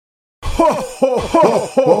Wait.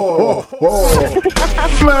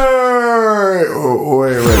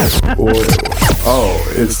 Oh,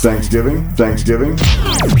 it's Thanksgiving?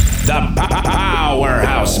 The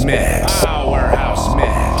Powerhouse Mix.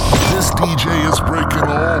 This DJ is breaking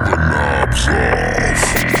all the knobs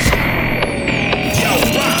off. Yo,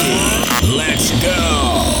 Rocky, let's go.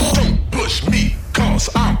 Don't push me, cause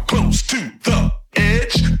I'm close to the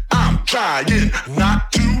edge. I'm trying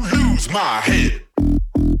not to lose my head.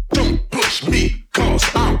 Don't push me, cause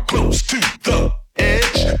I'm close to the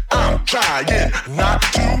edge. I'm trying not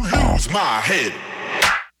to lose my head.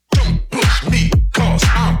 Don't push me, cause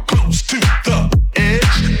I'm close to the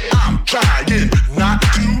edge. I'm trying not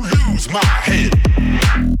to lose my head.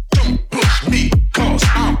 Don't push me, cause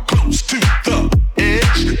I'm close to the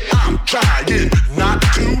edge. I'm trying not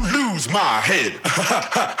to lose my head.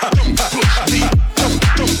 Don't push me, don't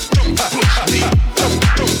push me, don't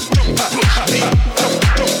push me, don't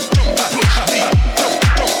push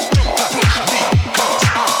me, cause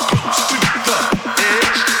I'm close to the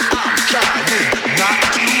edge. I'm trying not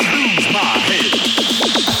to lose my head.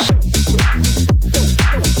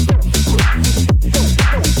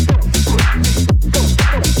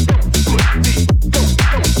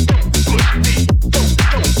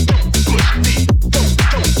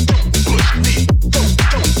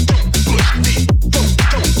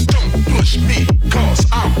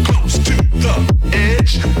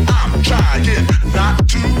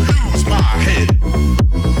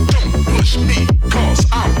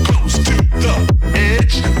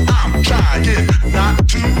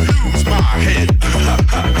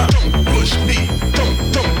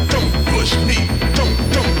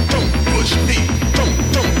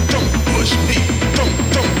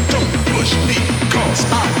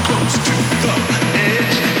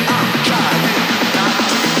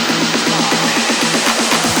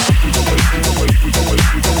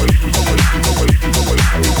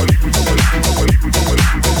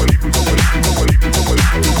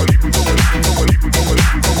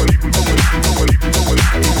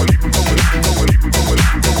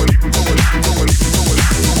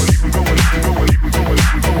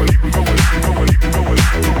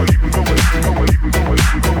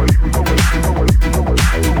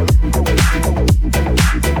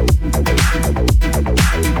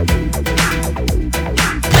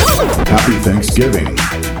 Happy Thanksgiving.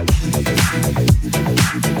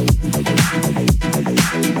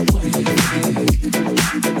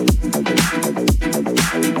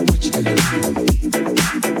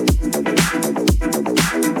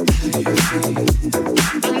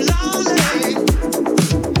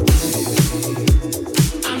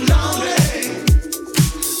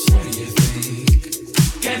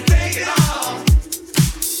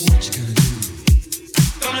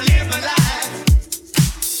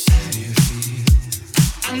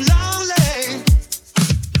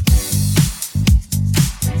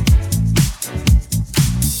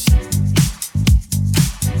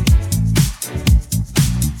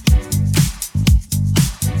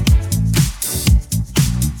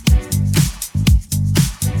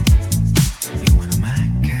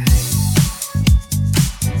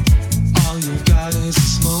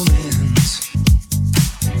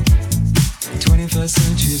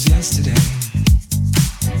 Centuries yesterday.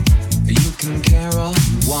 You can care all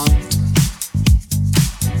you want.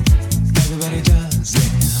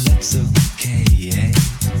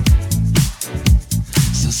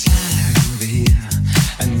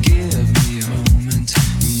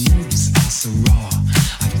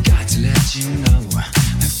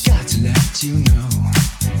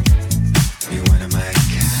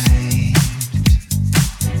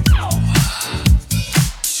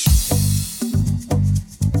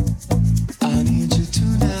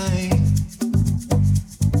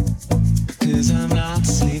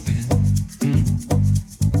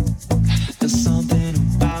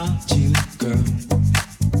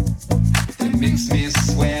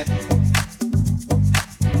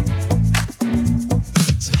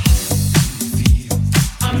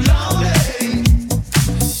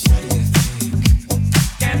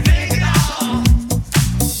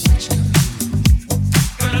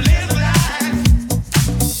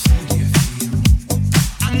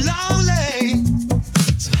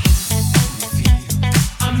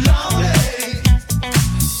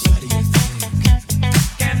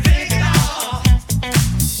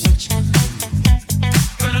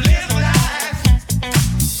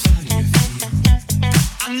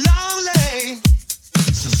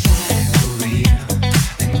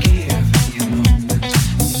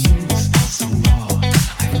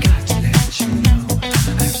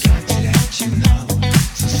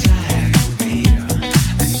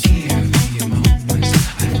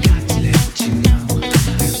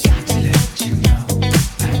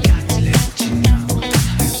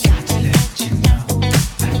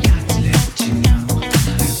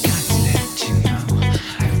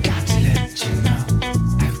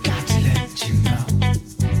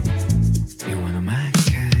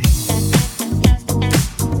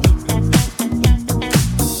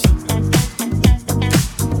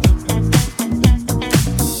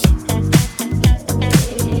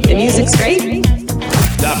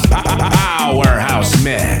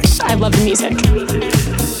 love the music.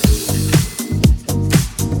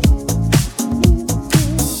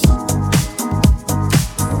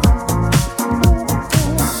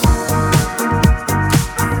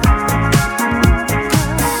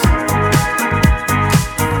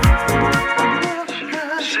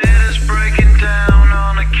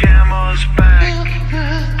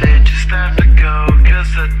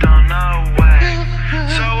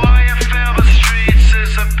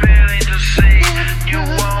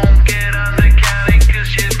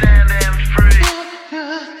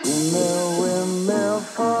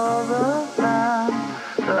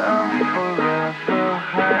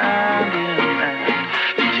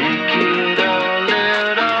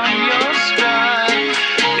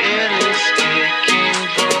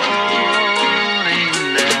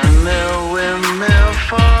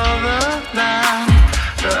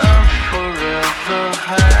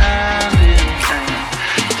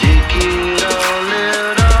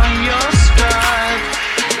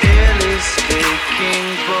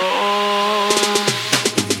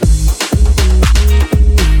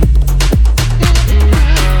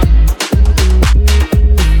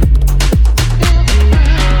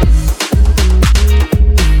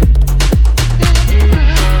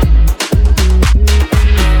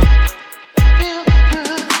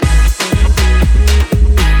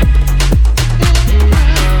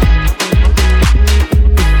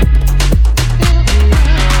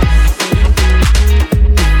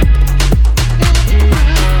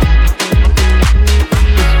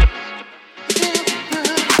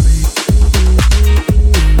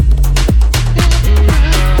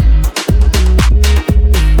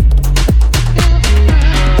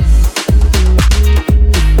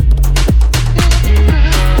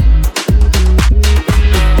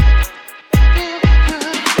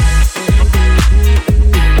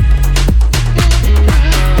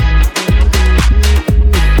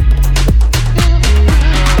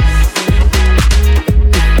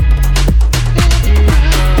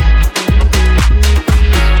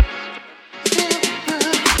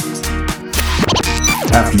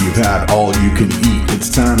 After you've had all you can eat, it's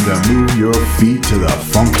time to move your feet to the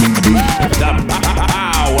funky beat. The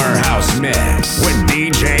Powerhouse Mix with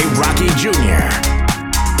DJ Rocky Jr.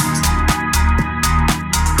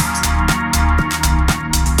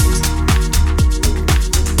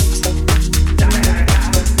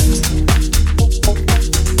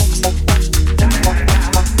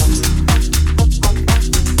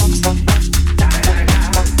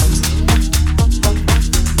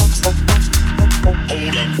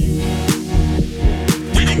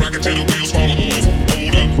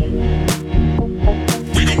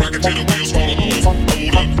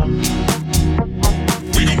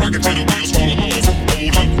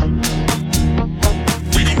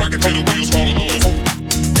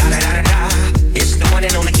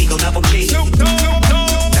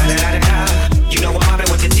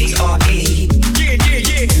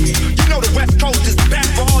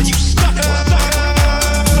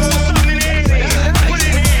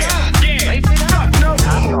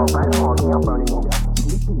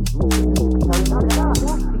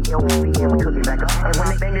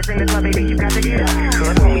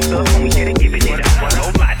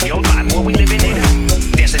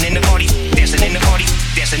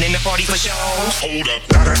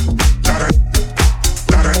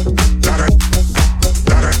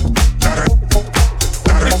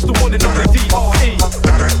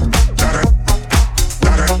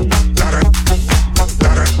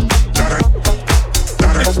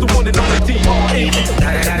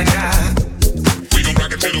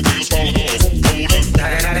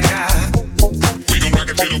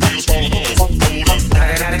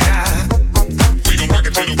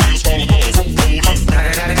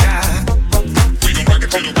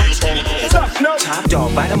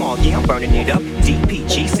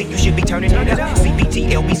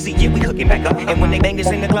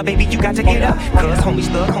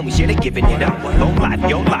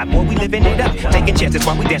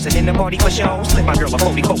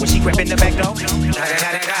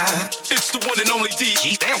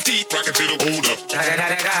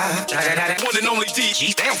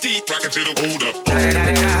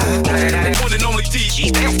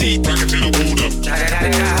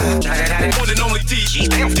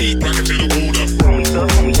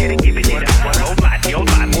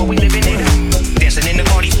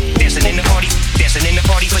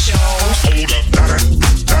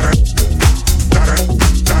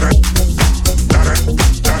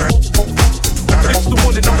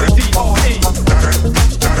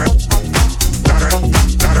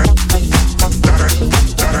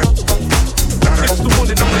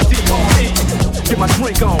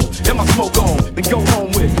 drink on and my smoke on, then go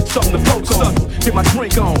home with something to focus on. Get my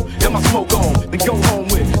drink on and my smoke on, then go home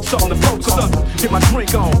with something to focus on. Get my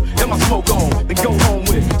drink on and my smoke on, then go home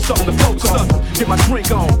with something to focus on. Get my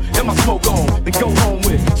drink on and my smoke on, then go home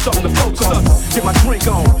with something to focus on. Get my drink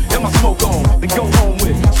on and my smoke on, then go home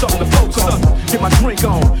with something to focus on. Get my drink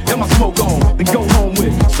on and my smoke on, then go home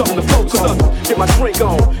with something to focus on. Get my drink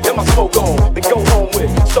on and my smoke on, then go home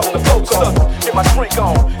with something to focus on. Get my drink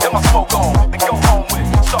on and my smoke on, then go home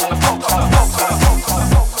with something to focus on.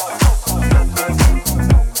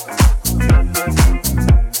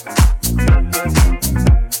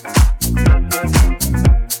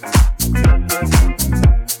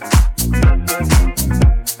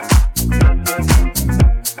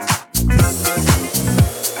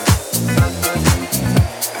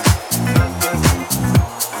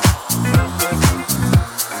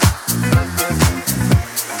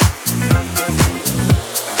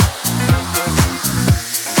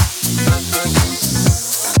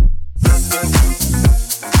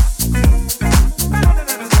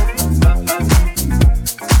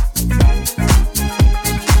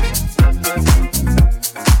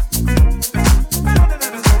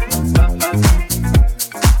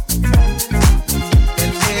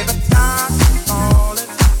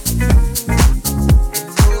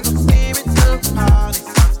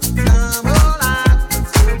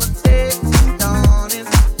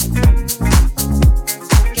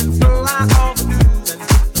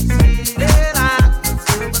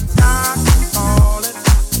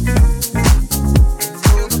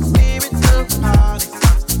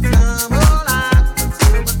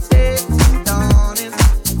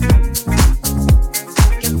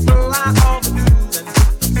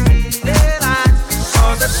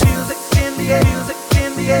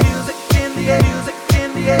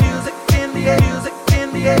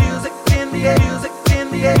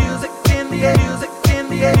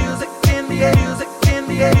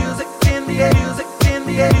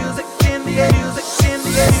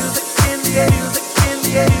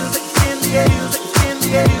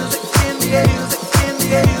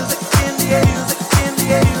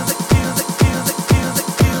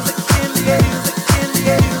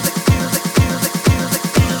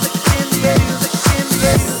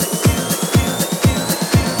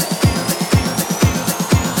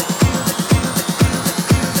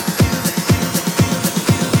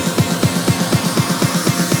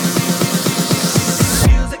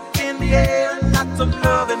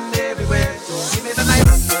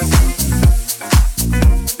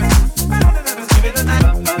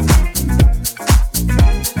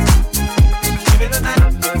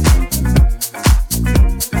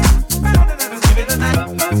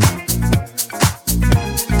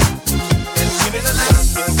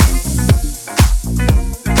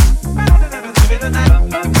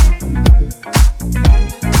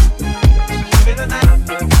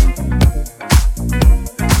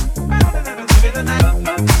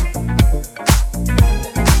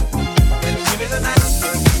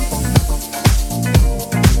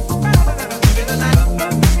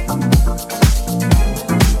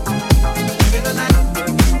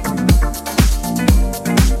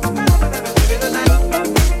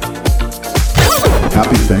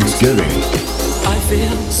 Happy Thanksgiving. I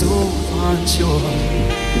feel so unsure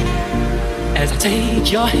as I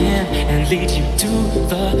take your hand and lead you to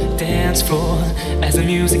the dance floor. As the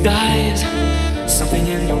music dies, something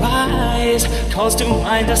in your eyes calls to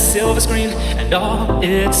mind a silver screen and all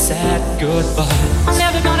its sad goodbye. I'm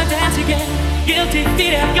never gonna dance again. Guilty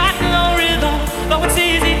feet have got no rhythm, though it's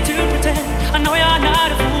easy to pretend. I know you're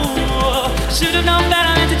not a fool. I should have known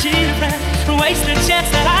better than to cheat a friend, waste a chance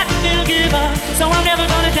that I still give up. So I'm never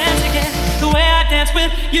gonna dance again the way I dance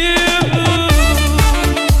with you.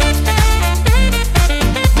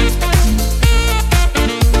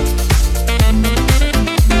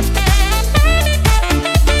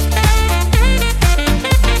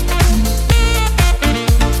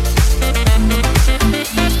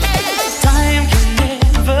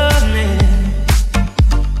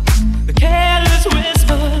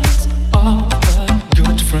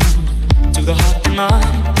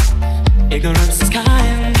 Ignorance is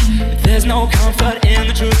kind, but there's no comfort in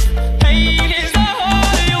the truth. Hey.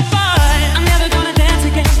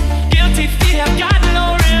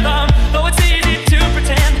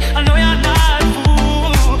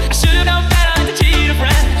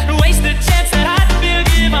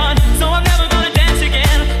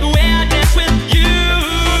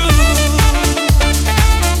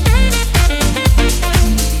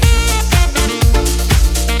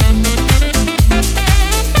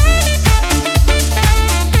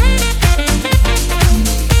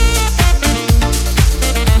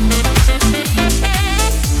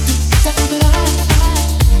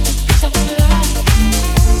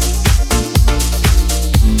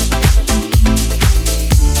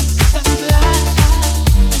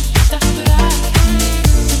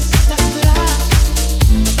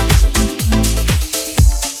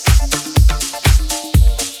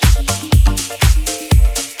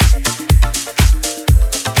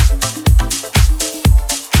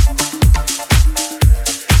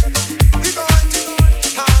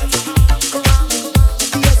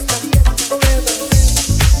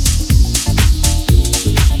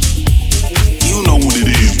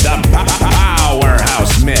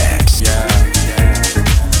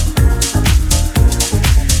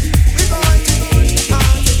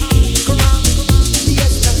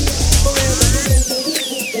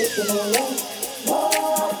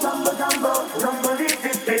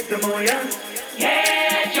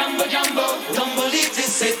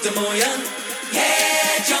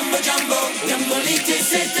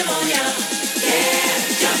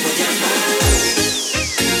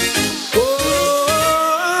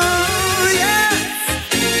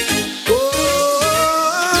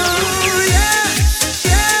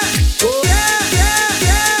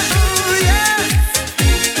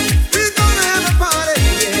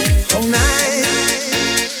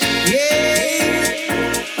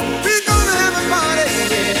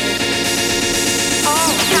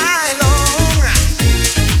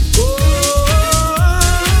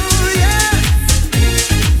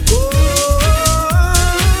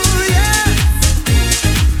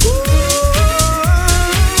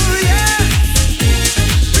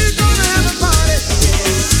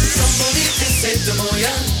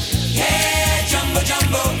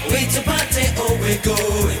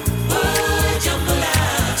 going? Oh,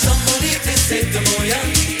 jambalaya. Somebody please take the moya.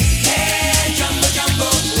 Hey, jumbo, jumbo.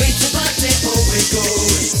 Wait to party, oh, we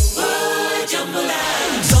going. Oh,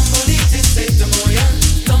 jambalaya. Somebody please take the moya.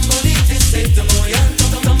 Somebody please take the moya.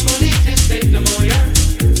 Somebody please take the moya.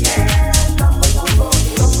 Yeah, jumbo, jumbo.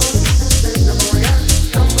 Somebody please take the moya.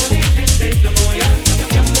 Somebody please take the moya.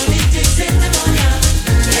 Somebody please take the moya.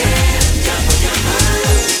 Yeah, jumbo, jumbo.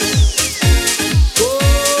 Oh,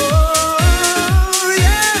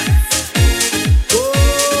 yeah.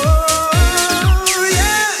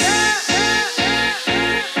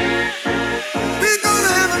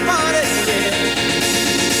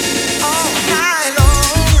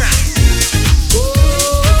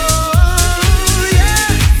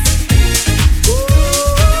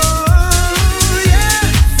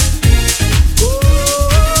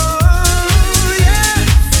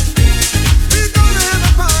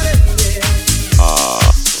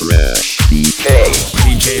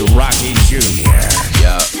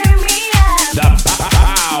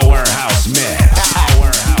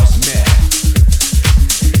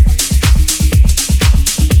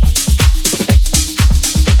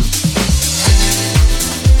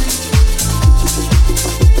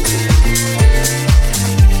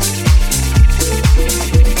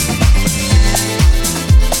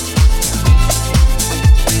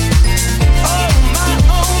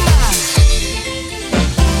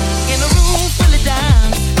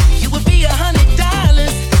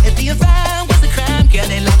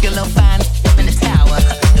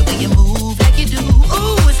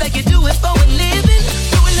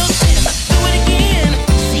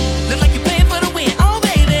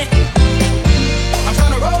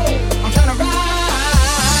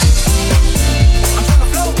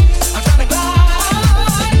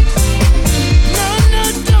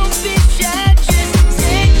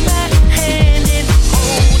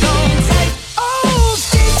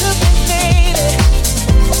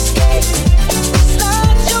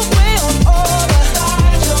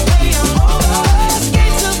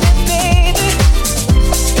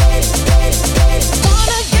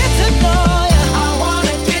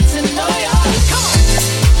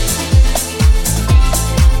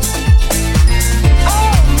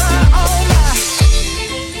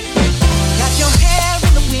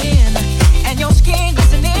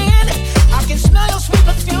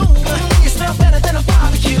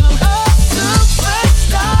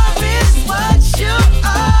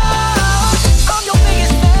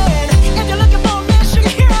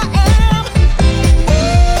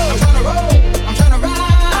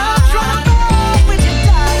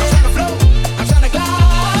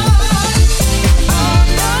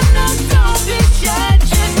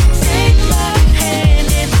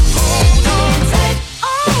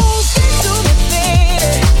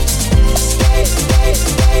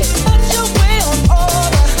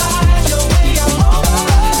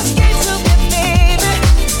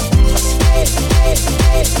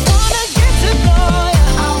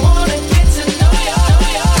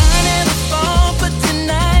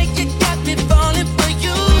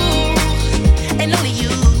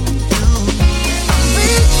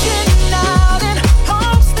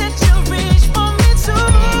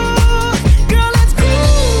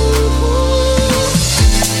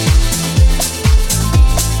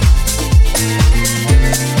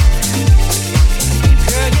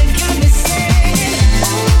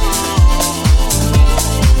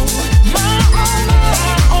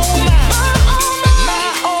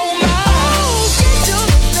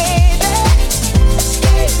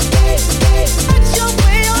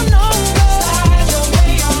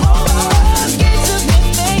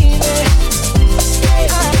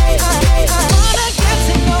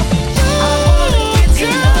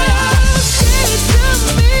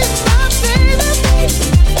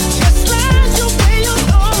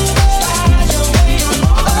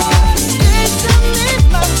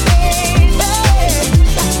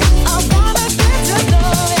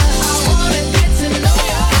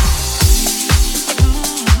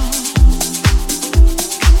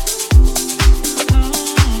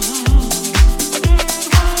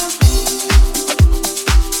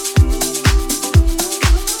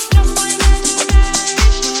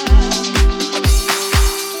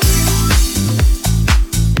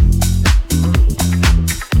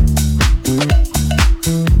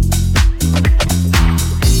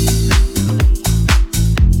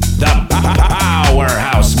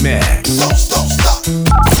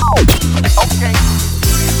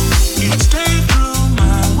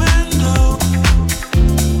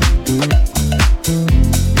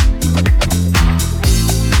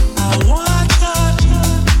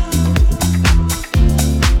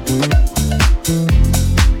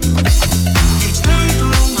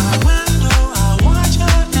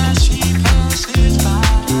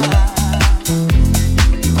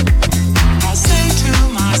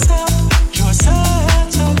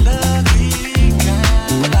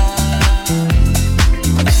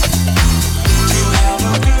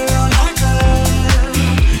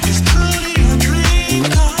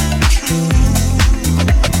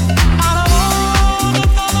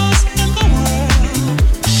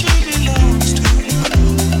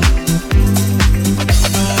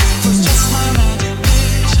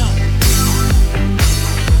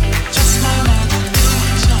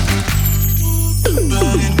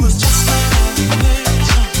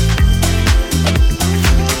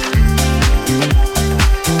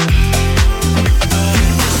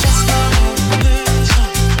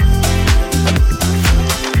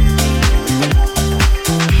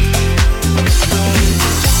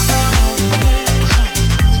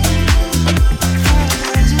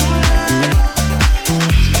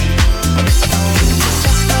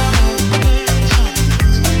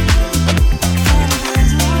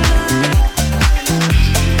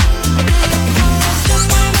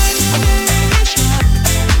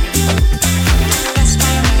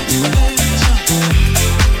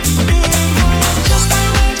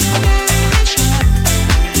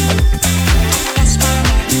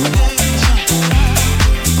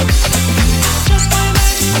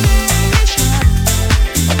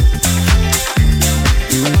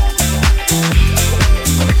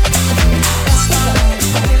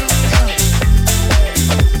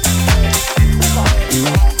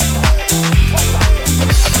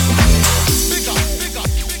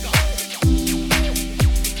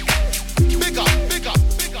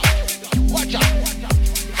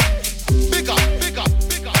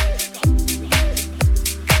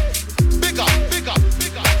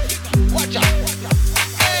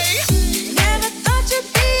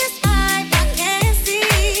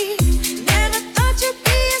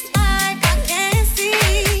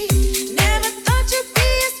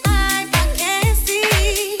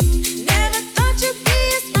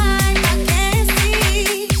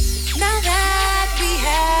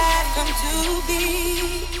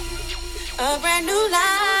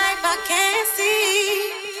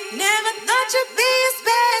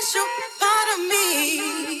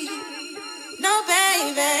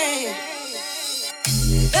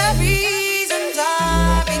 The reasons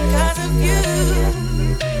are because of you.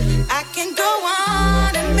 I can go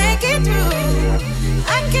on and make it through.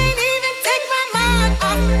 I can't even take my mind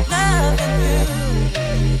off loving you.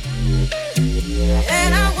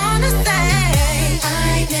 And I wanna say,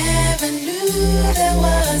 I never knew there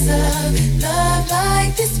was a love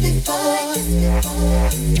like this before.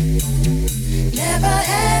 Never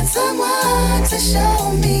had someone to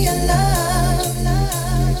show me a love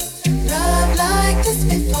like this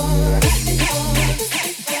before.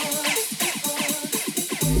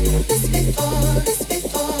 This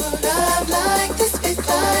before, love like this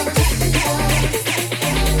before.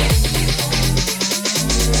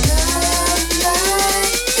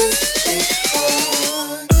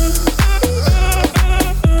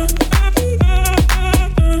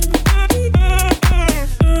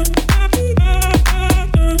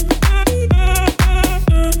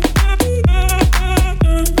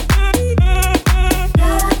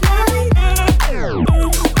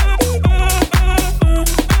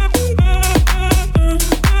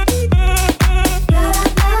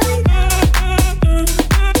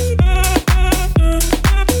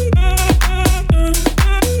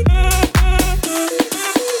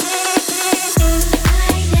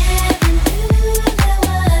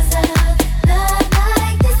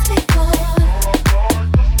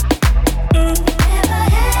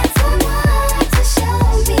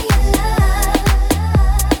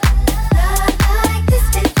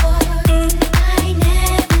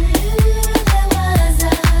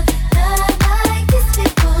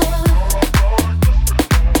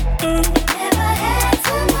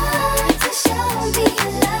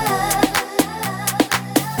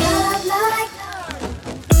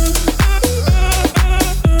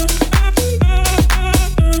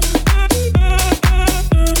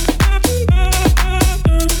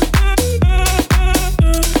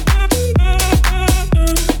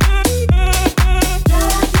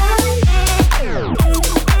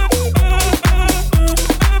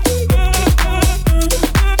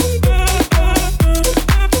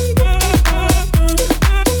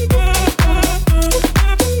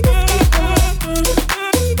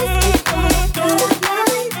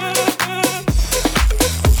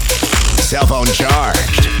 Cell phone charged.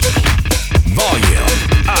 Volume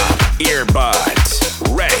up. Earbuds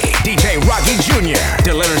ready. DJ Rocky Jr.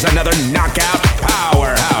 delivers another knockout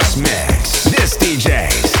powerhouse mix. This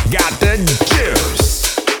DJ's got the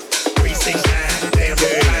juice. 369, damn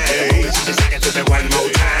good. Just second to me one more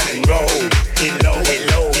time and roll. Get low, get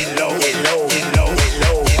low, get low, get low, get low, get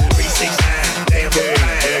low. 369, damn good.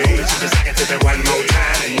 Just second to me one more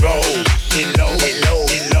time and roll. Get low, get low,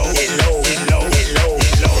 get low, get low, get low, get low,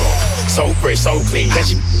 get low. So fresh, so clean.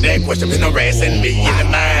 That question been harassing me in the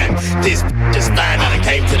mind. This just fine. I done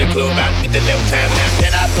came to the club out with the little time now.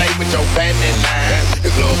 Then I play with your family line. The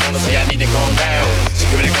club wanna say I need to calm down.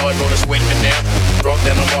 Security guard wanna sweat me now. Drunk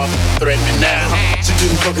down the bar, threaten me now. She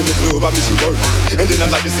didn't fuck in the club, I miss you work. And then I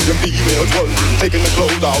like to see them females work. Taking the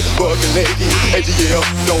clothes off, bugging naked. ATL,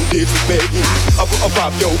 don't disrespect me. I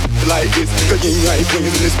pop yo like this. Cause you ain't friends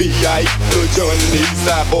in this B.I. Lil Jon and these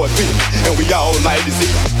side boys fit. And we all like to see.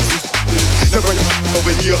 Now bring it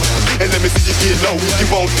over here and let me see you get low. You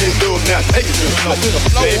won't get low, now take it to the floor.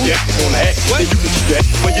 Baby, yeah, you wanna act, then you can keep that.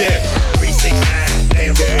 But yeah, 369,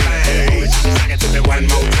 damn good. Second to me one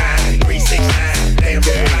more time. 369, damn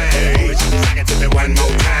good. Second to me one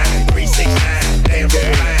more time. 369, damn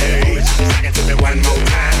good. Second to me one more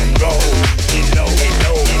time. Roll, get low, get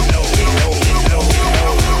low, get low, get low, get low, get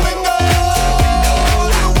low.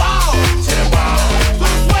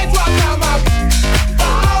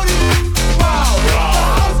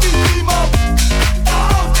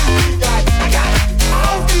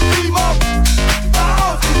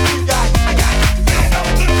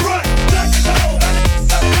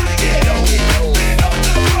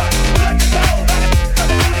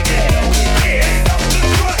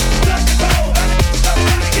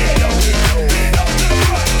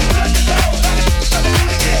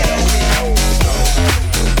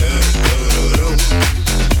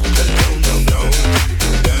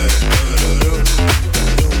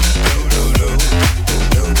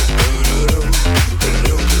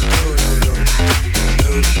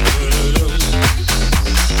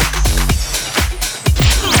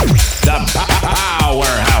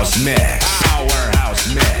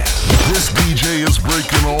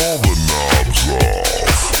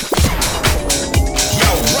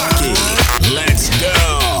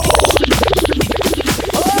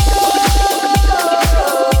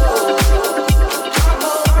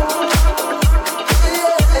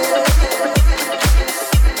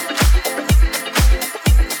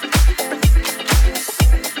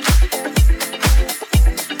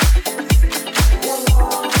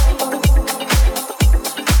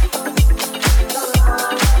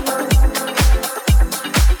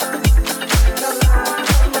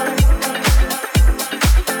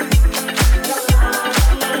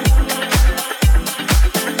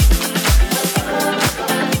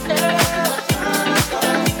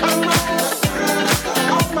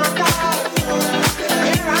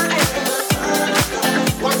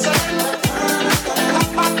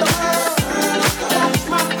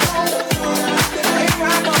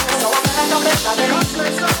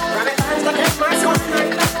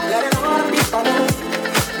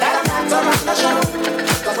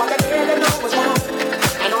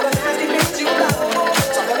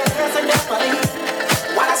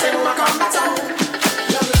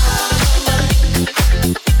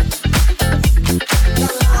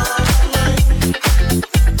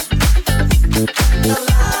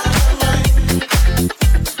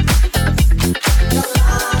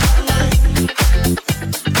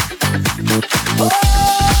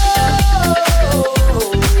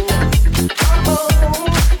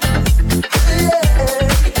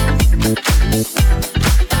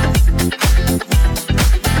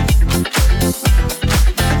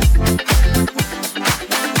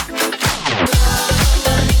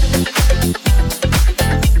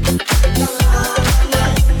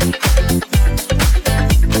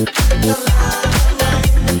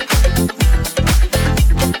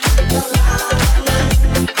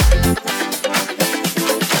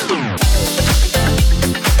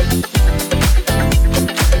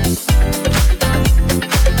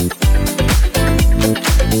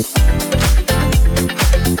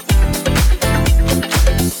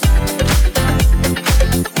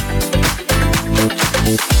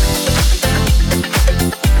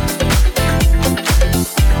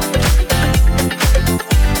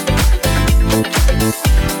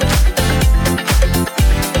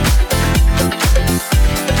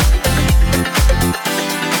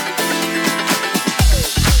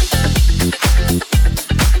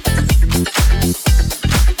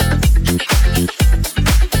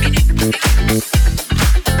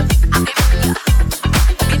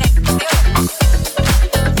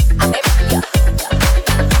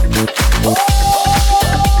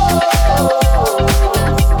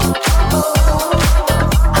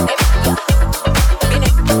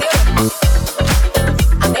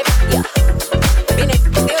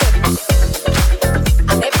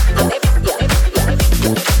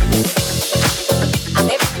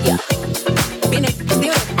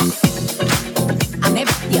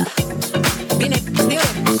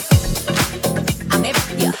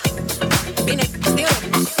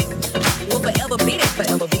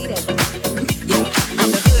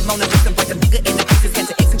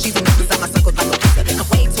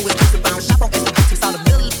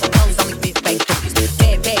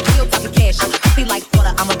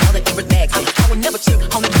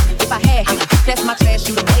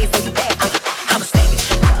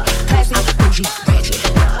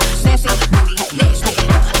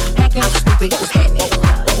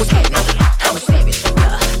 what's happening? I'm a savage,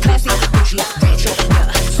 yeah. Classy, bougie, ratchet, yeah.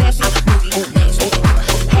 Sassy, moody, nasty,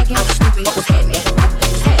 hacking, stupid, what's happening?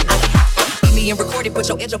 What's happening? Beat me and record it, put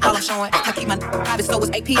your edge up all I'm showing. I keep my private, so it's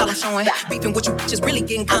AP all I'm showing. Beefing with you bitches really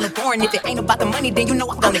getting kinda boring. If it ain't about the money, then you know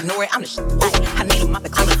I'm gonna ignore it. I'm the shit. I need a mop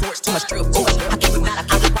and clean the floors, too much drip. Ooh, I keep it mad, I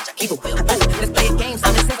keep it watch, I keep it will. Let's play a game,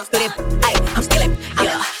 Simon Says I'm still it. I'm still it,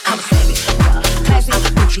 yeah. I'm a savage, yeah. Classy,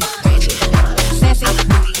 bougie, ratchet, yeah. Sassy,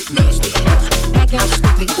 moody, nasty, yeah. Hacking,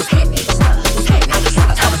 stupid, what's happening? What's happening?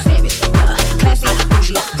 I'm a savage, yeah. Classy,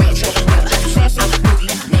 bougie, ratchet, yeah. Sassy, moody,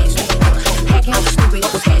 nasty, yeah. Hacking, stupid,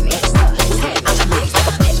 what's happening? What's happening? I'm legs like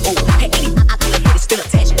a flash, oh. Hey, anytime I feel a head is still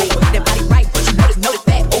attached, oh. That body right, but you notice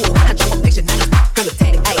that, oh. I draw a picture, now it's girl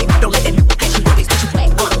tatted, ayy. Don't let that new catch you, boys, get you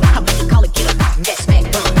flat, I make you call it, get up, and get smack,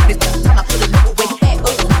 This time I feel a little where you at,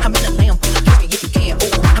 oh. I'm in a lamb, kiss me if you can, oh.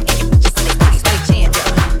 I'm getting just like bodies, like jam, yeah.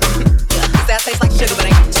 That tastes like sugar, but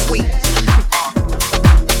ain't sweet.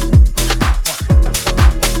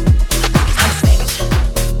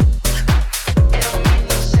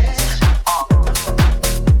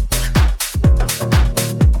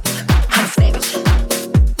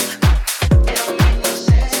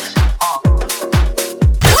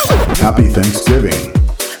 Happy Thanksgiving.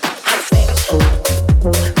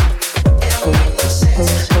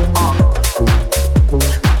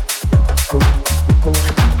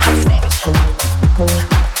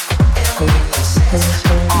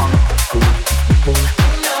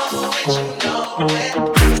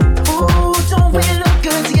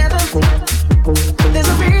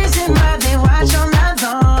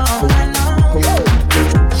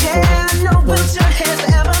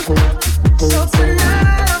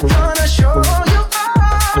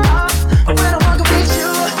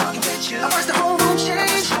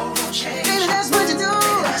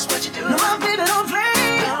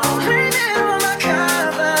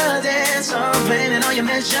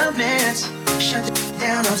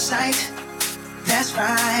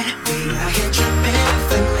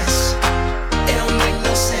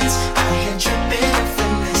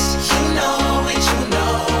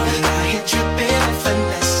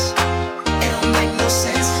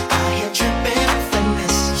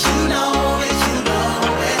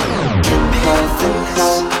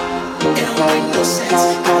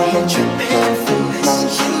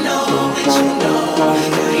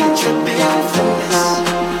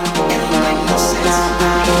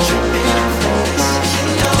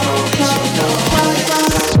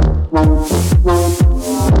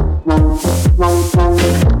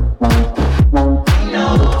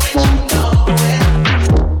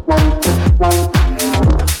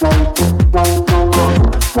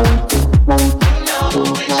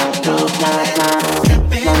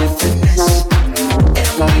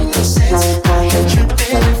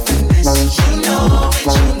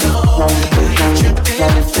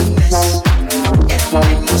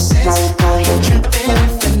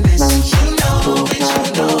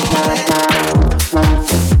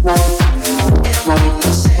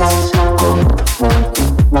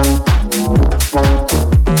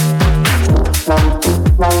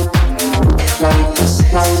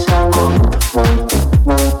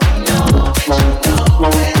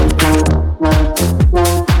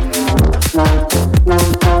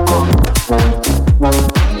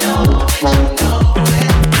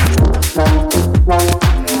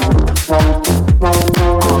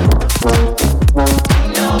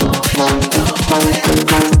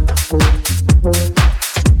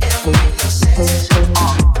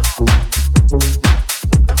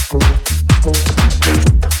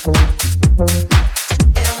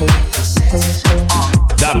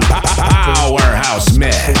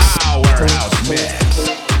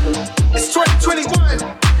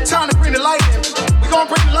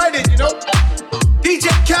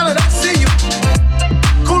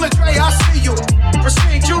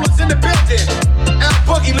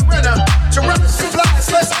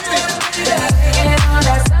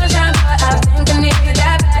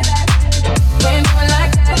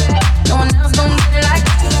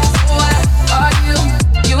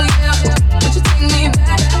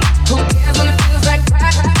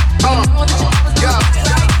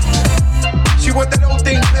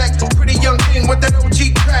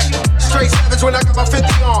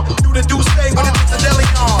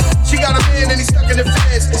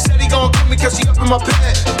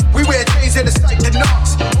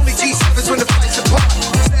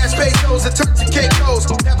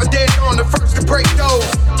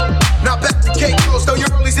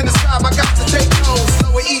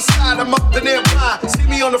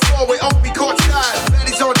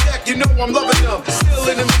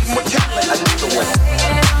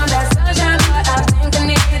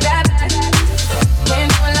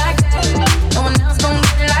 Can't do it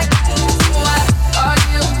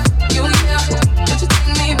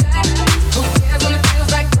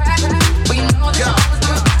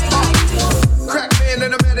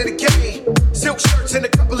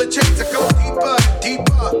chase, I go deeper,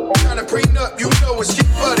 deeper. Tryna prenup, you know it's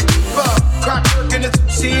cheaper to keep up. Crack working it's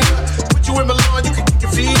machine up. Put you in Milan, you can kick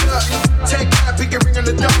your feet up. Take that, pick your ring on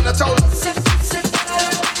the door, and I told her.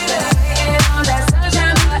 On that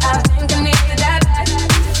sunshine, but I think I need that back.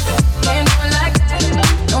 Can't do it like that.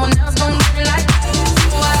 No one else gon' do it like that.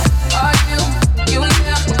 So why are you here?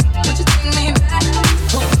 Would you take me back?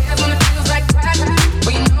 Who cares when it feels like crack?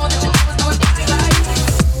 But you know that you always do it right.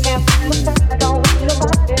 Can't find the time, I don't want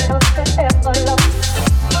nobody else to ever love.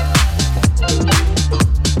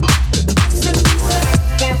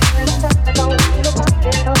 Can't find the time, I don't want nobody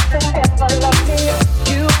else to ever love me.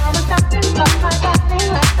 You are the captain of my body,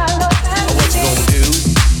 like I love that. What you gonna do?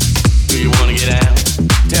 Do you wanna get out?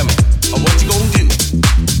 Tell me, what you gonna do?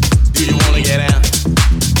 Do you wanna get out?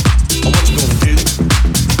 What you gonna do?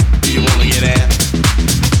 Do you wanna get out?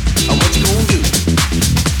 What you gonna do?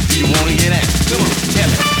 Do you wanna get out? Come on, tell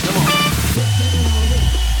me, come on.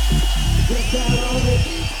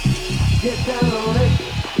 Get down on it.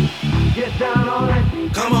 Get down on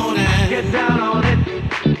it. Come on now. Get down on it.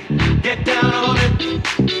 Get down on it.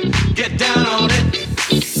 Get down on it.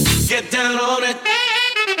 Get down on it.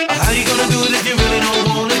 How you gonna do it if you really don't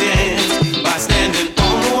wanna dance? By standing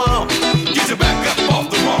on the wall. Get your back up off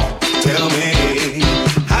the wall. Tell me.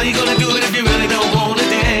 How you gonna do it if you really don't wanna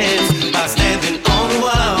dance? By standing on the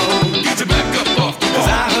wall. Get your back up off the wall. 'Cause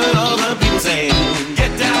I heard all the people saying,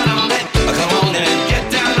 get down on it. Come on and get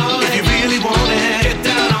down on it. If you really want it, get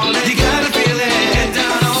down on it. You gotta feel it. Get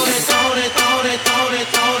down on it, on it, on it, on it,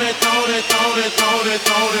 on it, on it, on it, on it,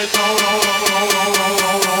 on it, on it.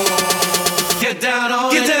 Get down on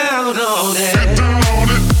it. Get down on it. Get down on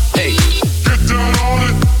it. Hey, Get down on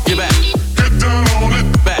it. get back, Get down on it.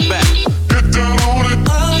 back, back. Get down on it.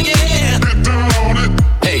 Oh yeah. Get down on it.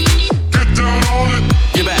 Hey, Get down on it.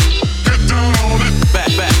 get back, Get down on it.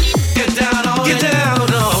 back, back. Get down on it. Get down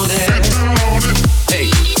on Get it. down on it. Hey,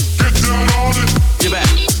 Get down on it. get back,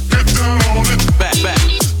 Get down on it. back, back.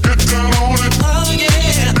 Get down on it. Oh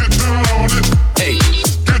yeah. Get down on it. Hey,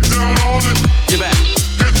 Get down on it. get back,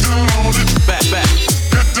 Get down on it. back, back.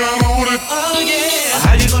 Get down on it. Oh yeah.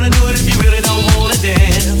 How you gonna do it if you really don't wanna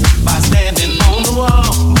dance? By standing on the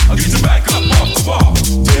wall. Get your back up off the wall.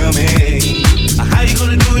 Tell me. How you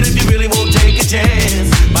gonna do it if you really won't take a chance?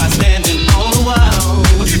 By standing on the wall.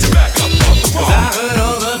 Get your back up off the 'Cause wall. I heard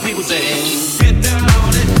all the people saying, get down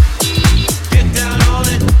on it. Get down on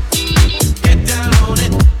it. Get down on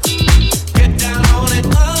it. Get down on it.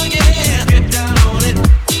 Oh yeah. Get down on it.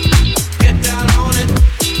 Get down on it.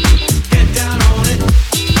 Get down on it.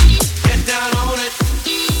 Get down on it.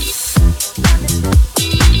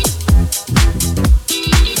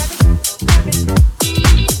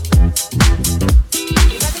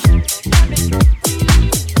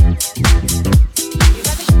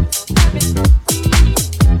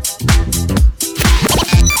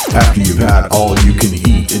 After you've had all you can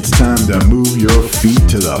eat, it's time to move your feet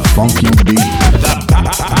to the funky beat. The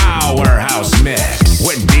Powerhouse Mix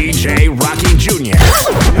with DJ Rocky Jr.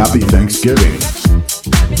 Happy Thanksgiving.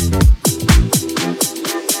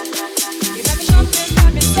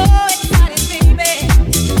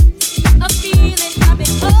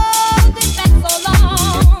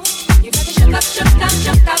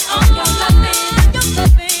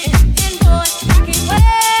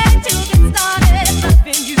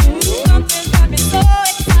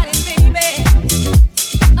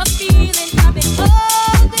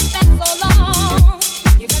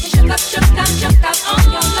 Shook up on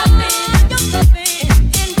your loving,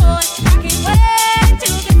 in boy.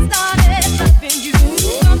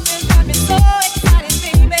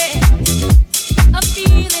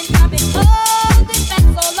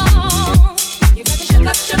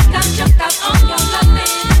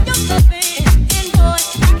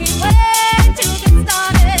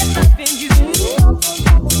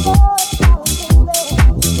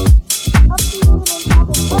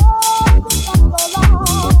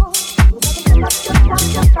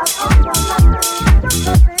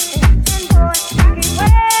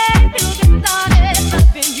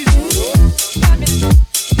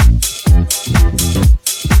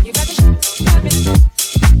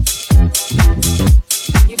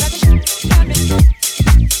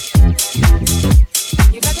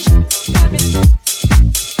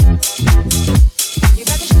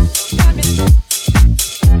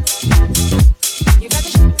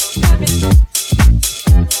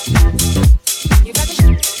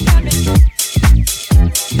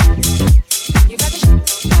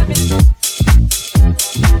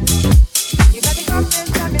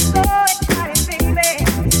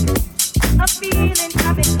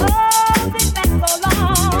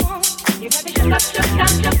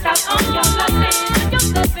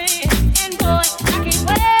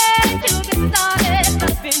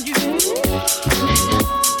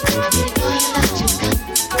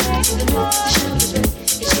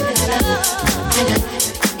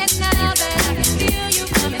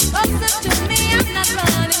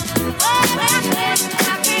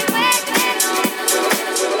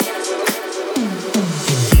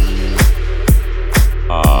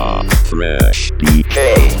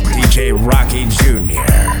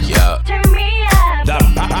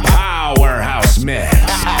 Mix.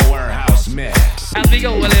 Powerhouse Mix. As we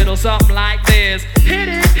go a little something like this. Hit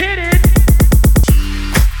it, hit it.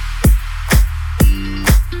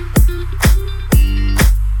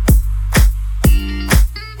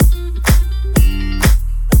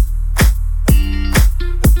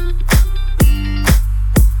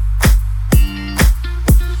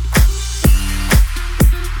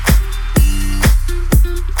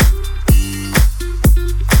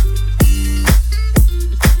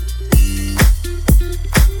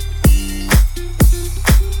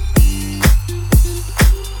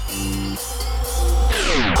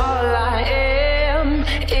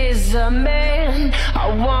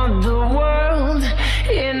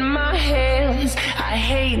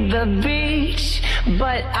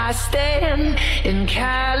 I stand in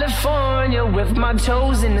California with my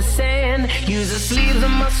toes in the sand. Use the sleeves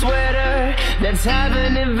of my sweater, let's have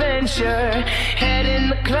an adventure. Head in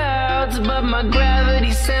the clouds, but my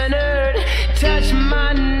gravity centered. Touch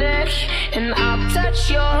my neck and I'll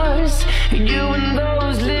touch yours. You and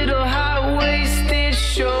those little high-waisted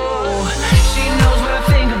shorts. She knows what I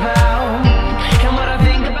think about and what I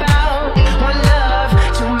think about. One love,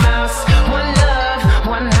 two mouths, one love,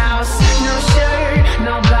 one house. No shirt,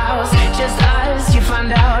 no blouse, just us, you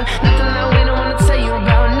find out. Nothing that we don't wanna tell you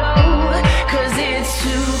about, no, cause it's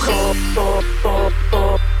too cold.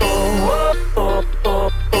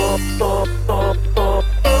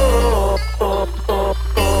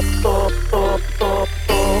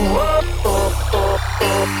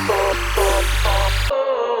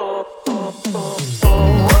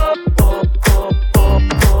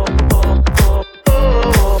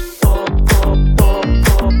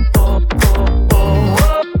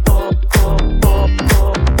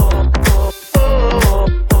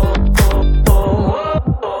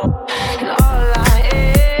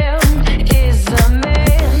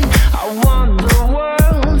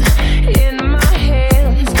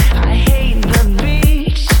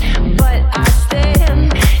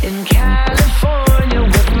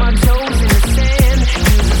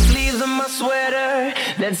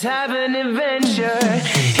 Let's have an adventure.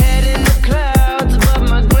 Head in the clouds, but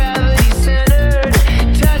my gravity centered.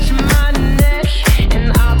 Touch my neck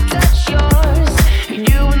and I'll touch yours.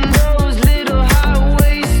 You and those little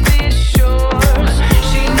high-waisted shorts.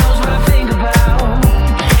 She knows what I think about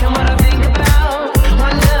and what I think about.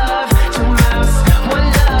 One love, two mouths, one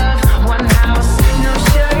love, one house. No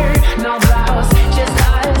shirt, no blouse, just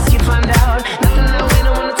us, you find out. Nothing that we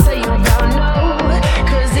don't wanna tell you about, no,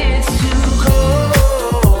 cause it's too cold.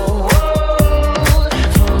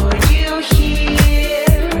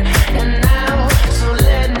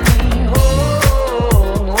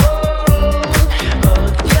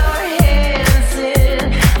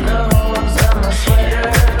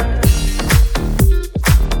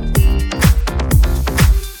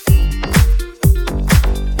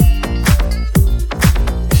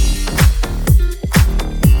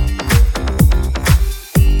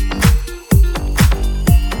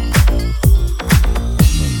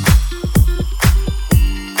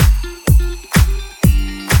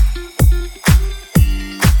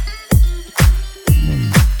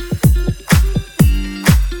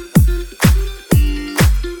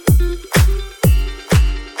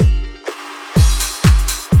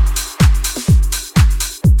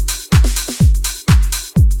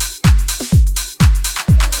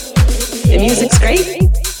 The music's great.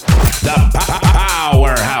 The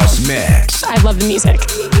Powerhouse Mix. I love the music.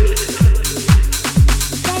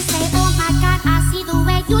 They say, oh my God, I see the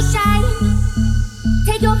way you shine.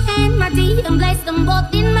 Take your hand, my dear, and place them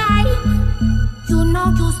both in mine. You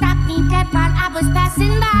know you stopped me dead while I was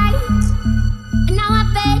passing by. And now I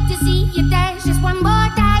beg to see you dance just one more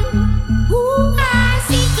time. Ooh, I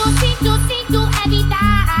see you every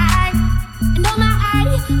time. And oh my, I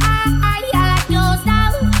like your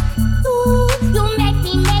style. Ooh, you make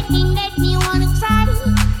me wanna try.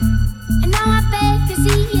 And now I beg to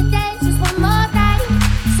see you dance just one more time.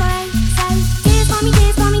 So say, dance for me,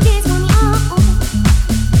 oh, oh.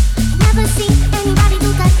 I never seen anybody do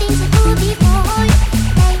the things you do before.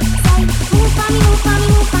 Say, move for me,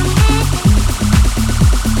 eh.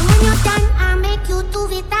 And when you're done, I'll make you do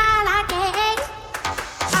it all again.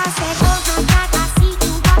 I said, oh my God, I see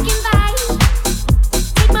you walking by.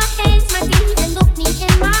 Take my hands, my dear.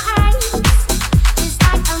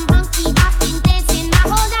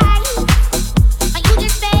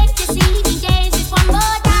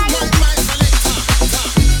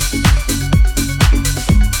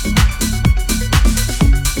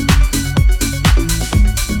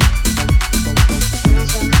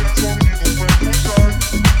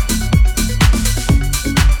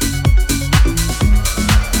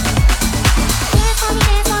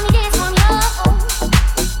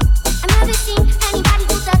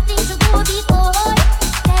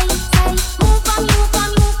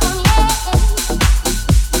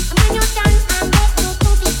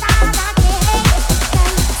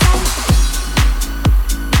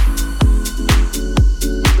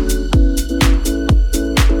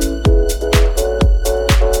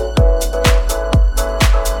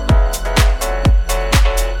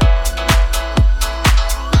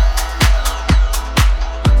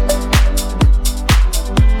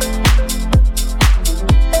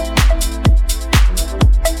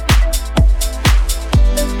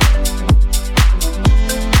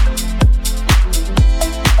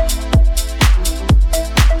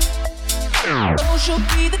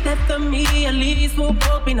 she'll be the death of me, at least we'll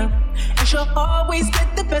both be numb. And she'll always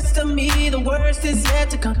get the best of me, the worst is yet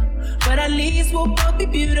to come. But at least we'll both be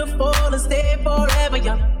beautiful and stay forever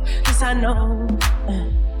young. This I know,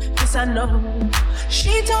 this I know.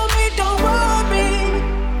 She told me don't worry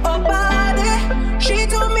about it. She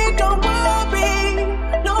told me don't worry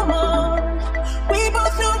no more. We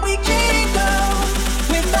both know we can't go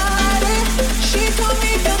without it. She told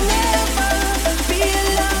me you'll never be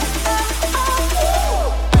alone.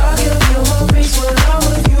 I'll give you my face when I'm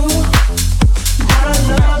with you. But I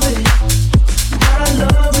love it, but I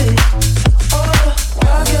love it. Oh,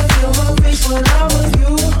 I'll give you my face when I'm with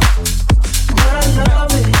you. But I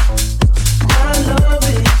love it, but I love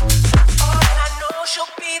it. Oh, and I know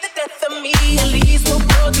she'll be the death of me, at least we'll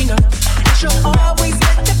both be numb. And she'll always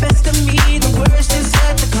get the best of me, the worst is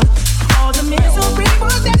yet to come. All the misery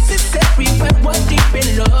was necessary when we're deep in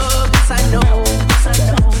love. Yes, I know, yes, I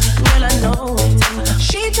know, well, I know.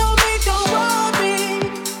 She told me don't worry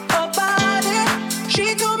about it.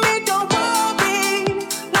 She told me don't worry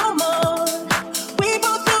no more. We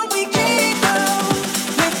both know we can't go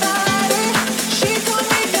without it. She told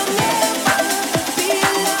me you'll never be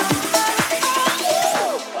alone.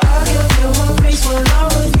 I'll give you my face when I'm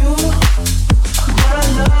with you. But I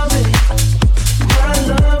love it, but I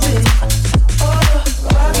love it. Oh,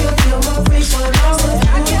 I'll give you my face when I'm with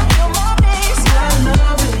you. I give you my face, but I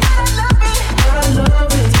love it, but I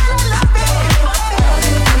love it, but I love it, but I love it. I'll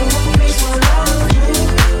give you my face when I'm with you.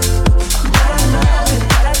 But I love it,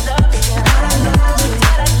 but I love it, but I love it,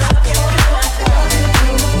 but I love it. I'll give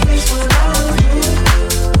you my face when I'm with you.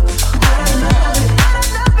 But I love it, but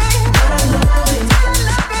I love it, but I love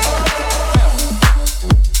it,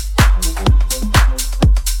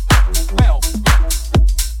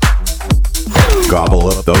 but I love Gobble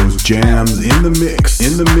up those jams in the mix,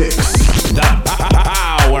 in the mix. The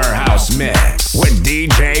Powerhouse Mix with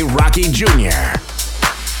DJ Rocky Jr.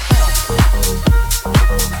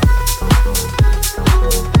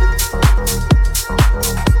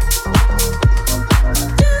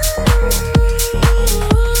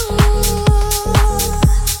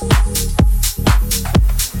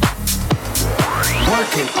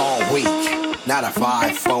 Working all week, 9 to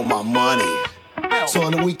 5 for my money. So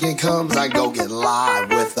when the weekend comes, I go get live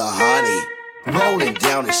with the honey. Rolling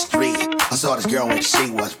down the street, I saw this girl when she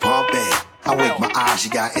was pumping. I winked my eyes, she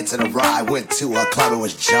got into the ride, went to a club and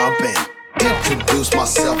was jumping. Introduced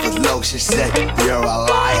myself as low, she said, you're a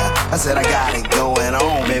liar. I said, I got it going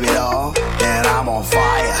on, baby doll, and I'm on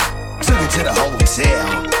fire. Took her to the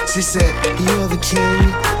hotel, she said, you're the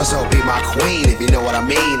king, so be my queen if you know what I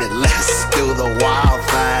mean, and let's do the wild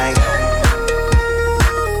thing.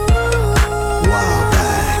 Wild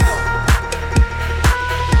thing.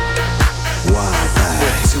 Wild thing.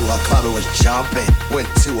 Went to a club and was jumping, went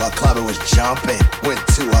to a club and was jumping, went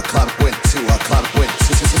to a club, went to a club, went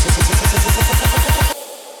to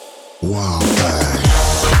wild thing.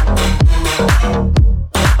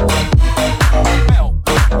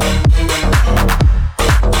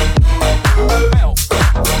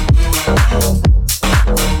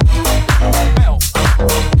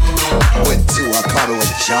 Went to a club and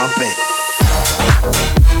was jumping.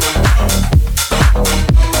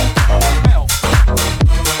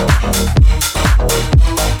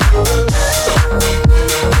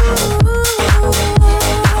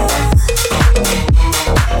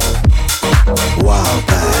 Wild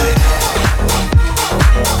thing.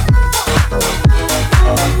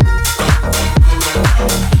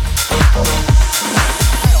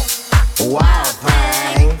 Wild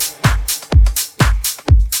thing.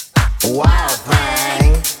 Wild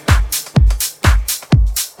thing.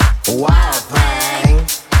 Wild thing.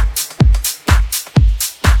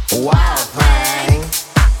 Wild thing.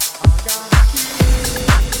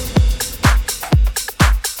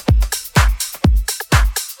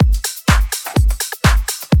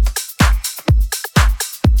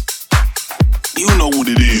 You know what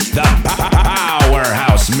it is. The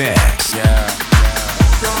Powerhouse Mix. Yeah.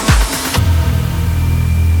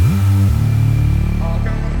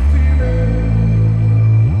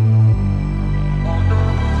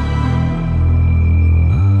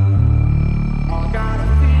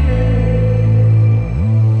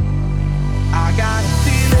 I got a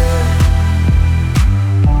feeling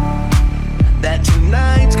that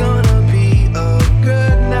tonight's gonna be a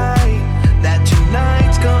good night. That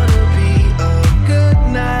tonight's gonna be a good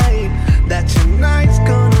night.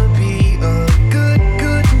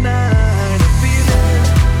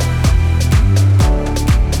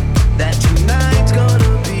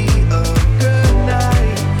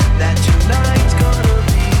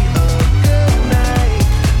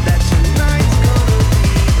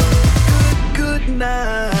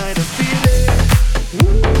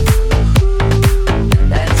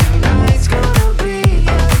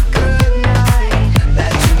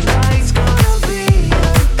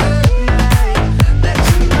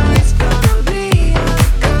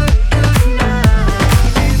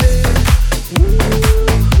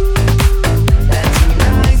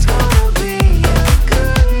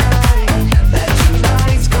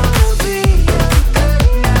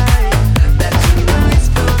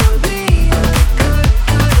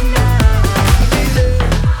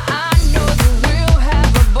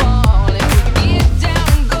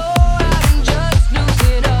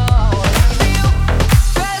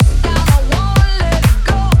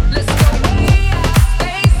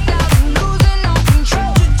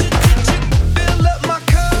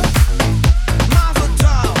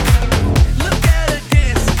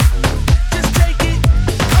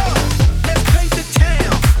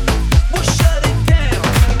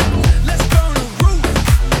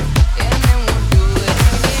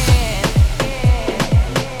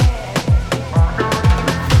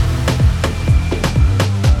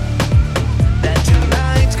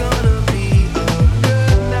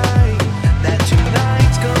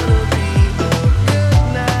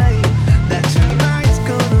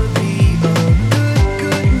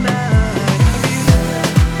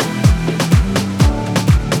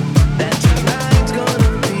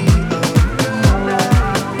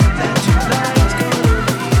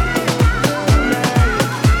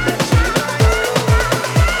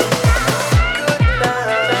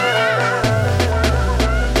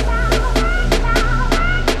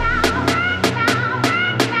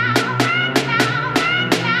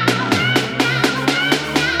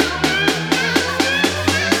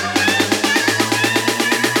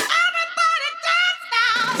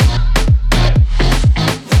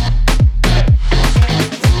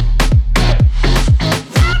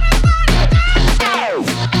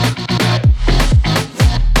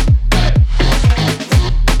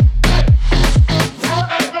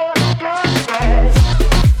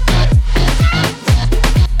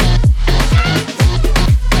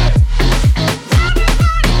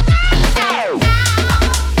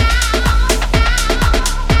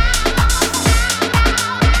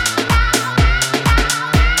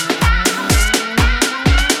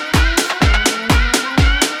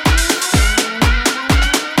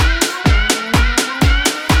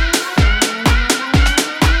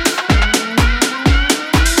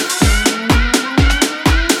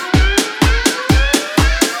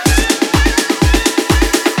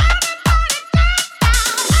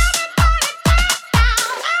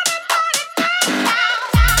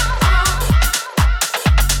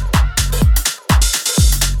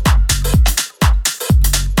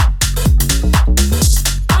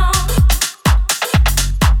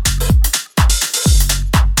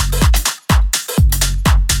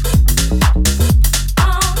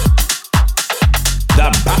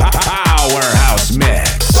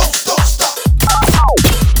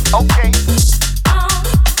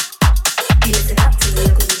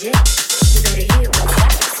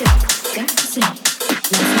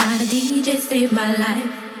 saved my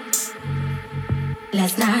life.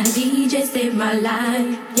 Last night a DJ saved my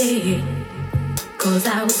life, yeah. Cause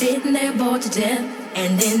I was sitting there bored to death,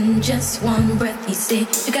 and in just one breath he said,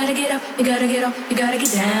 you gotta get up, you gotta get up, you gotta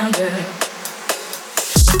get down, girl.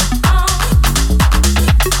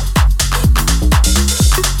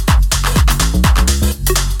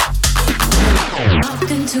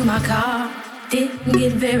 Hopped into my car, didn't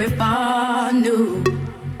get very far, no.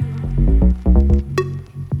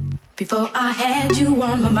 Before I had you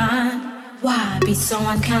on my mind, why be so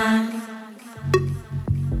unkind?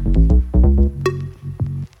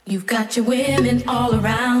 You've got your women all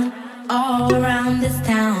around this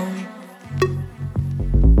town.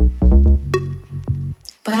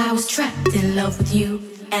 But I was trapped in love with you,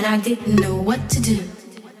 and I didn't know what to do.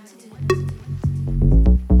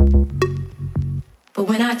 But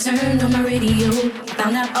when I turned on my radio, I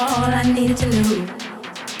found out all I needed to know.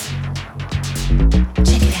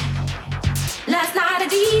 Check it out. Last night a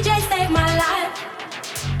DJ saved my life.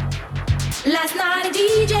 Last night a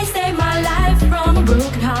DJ saved my life from a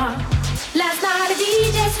broken heart. Last night a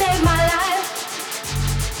DJ saved my life.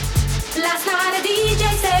 Last night a DJ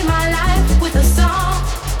saved my life with a song.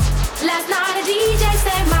 Last night a DJ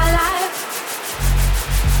saved my life.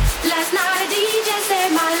 Last night a DJ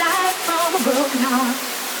saved my life from a broken heart.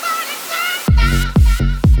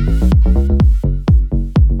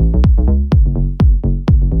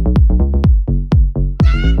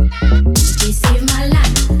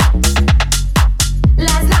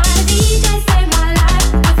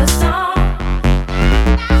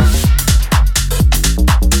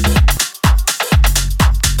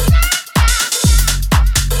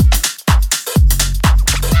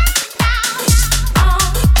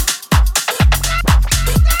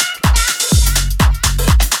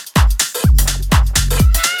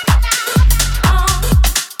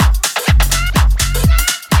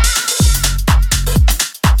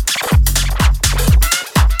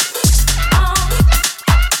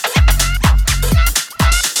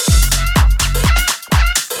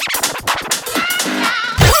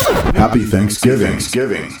 Happy Thanksgiving.